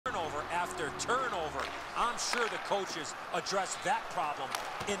sure the coaches address that problem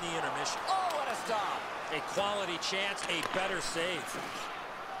in the intermission. Oh, what a stop. A quality chance, a better save.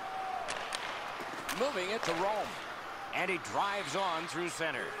 Moving it to Rome. And he drives on through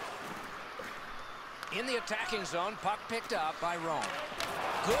center. In the attacking zone, puck picked up by Rome.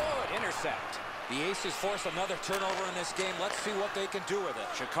 Good intercept. The Aces force another turnover in this game. Let's see what they can do with it.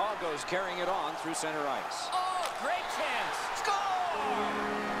 Chicago's carrying it on through center ice. Oh, great chance. Score!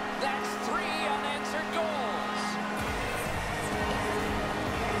 That's 3 unanswered goals.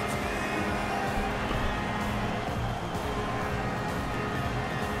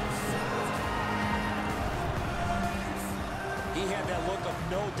 He had that look of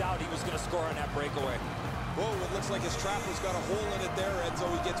no doubt he was going to score on that breakaway. Whoa, it looks like his trapper's got a hole in it there, Edzo.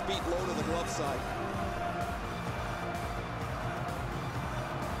 He gets beat low to the glove side.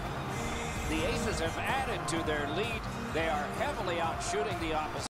 The Aces have added to their lead. They are heavily out shooting the opposition.